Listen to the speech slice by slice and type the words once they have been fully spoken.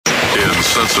science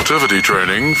sensitivity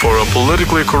training for a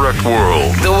politically correct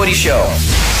world. The Woody Show.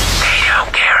 They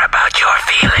don't care about your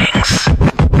feelings.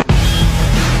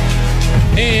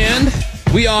 And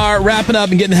we are wrapping up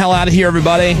and getting the hell out of here,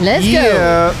 everybody. Let's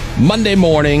go. Monday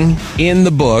morning in the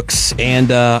books,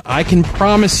 and I can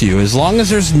promise you, as long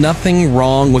as there's nothing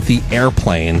wrong with the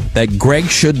airplane, that Greg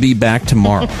should be back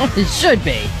tomorrow. It should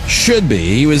be. Should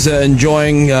be. He was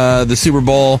enjoying the Super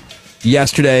Bowl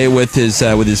yesterday with his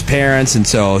parents, and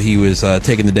so he was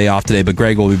taking the day off today, but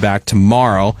Greg will be back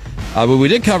tomorrow. But we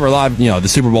did cover a lot of, the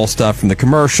Super Bowl stuff from the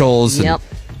commercials and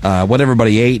what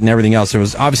everybody ate and everything else. There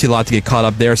was obviously a lot to get caught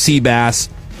up there. Seabass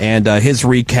and his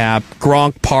recap,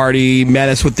 Gronk party,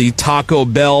 Menace with the Taco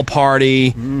Bell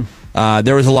party.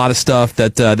 There was a lot of stuff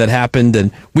that happened,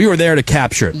 and we were there to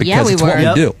capture it because it's what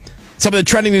we do. Some of the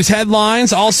trending news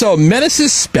headlines. Also,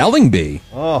 Menace's spelling bee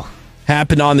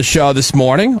happened on the show this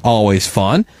morning. Always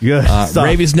fun. Good stuff.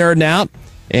 Ravy's nerding out.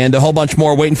 And a whole bunch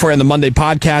more waiting for you on the Monday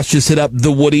podcast. Just hit up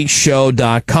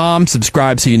thewoodyshow.com.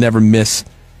 Subscribe so you never miss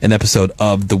an episode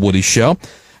of The Woody Show.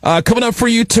 Coming up for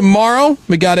you tomorrow,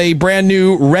 we got a brand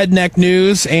new Redneck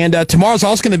News. And tomorrow's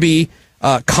also going to be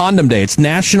Condom Day. It's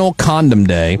National Condom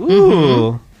Day.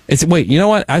 Ooh. Wait, you know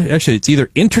what? Actually, it's either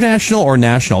international or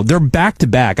national. They're back to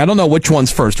back. I don't know which one's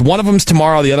first. One of them's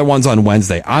tomorrow. The other one's on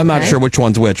Wednesday. I'm not sure which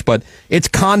one's which, but it's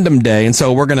Condom Day, and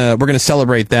so we're gonna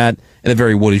celebrate that in a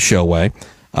very Woody Show way.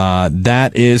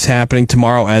 That is happening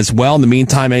tomorrow as well. In the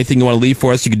meantime, anything you want to leave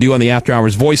for us, you can do on the After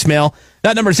Hours voicemail.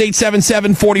 That number is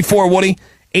 877-44-WOODY,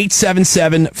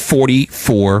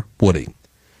 877-44-WOODY.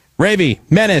 Ravy,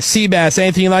 Menace, Seabass,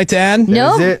 anything you'd like to add?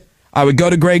 No. That is it. I would go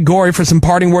to Greg Gorey for some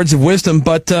parting words of wisdom,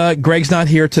 but Greg's not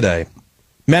here today.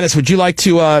 Menace, would you like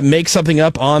to make something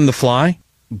up on the fly?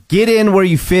 Get in where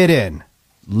you fit in.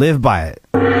 Live by it.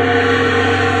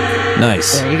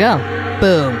 Nice. There you go.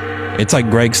 Boom. It's like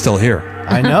Greg's still here.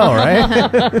 I know,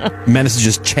 right? Menace is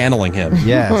just channeling him.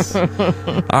 Yes. All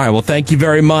right, well, thank you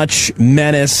very much,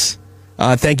 Menace.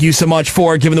 Thank you so much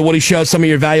for giving the Woody Show some of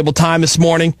your valuable time this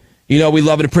morning. We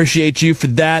love and appreciate you for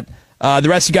that. The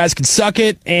rest of you guys can suck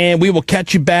it, and we will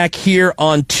catch you back here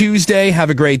on Tuesday.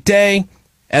 Have a great day.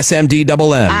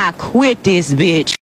 SMDMM. I quit this bitch.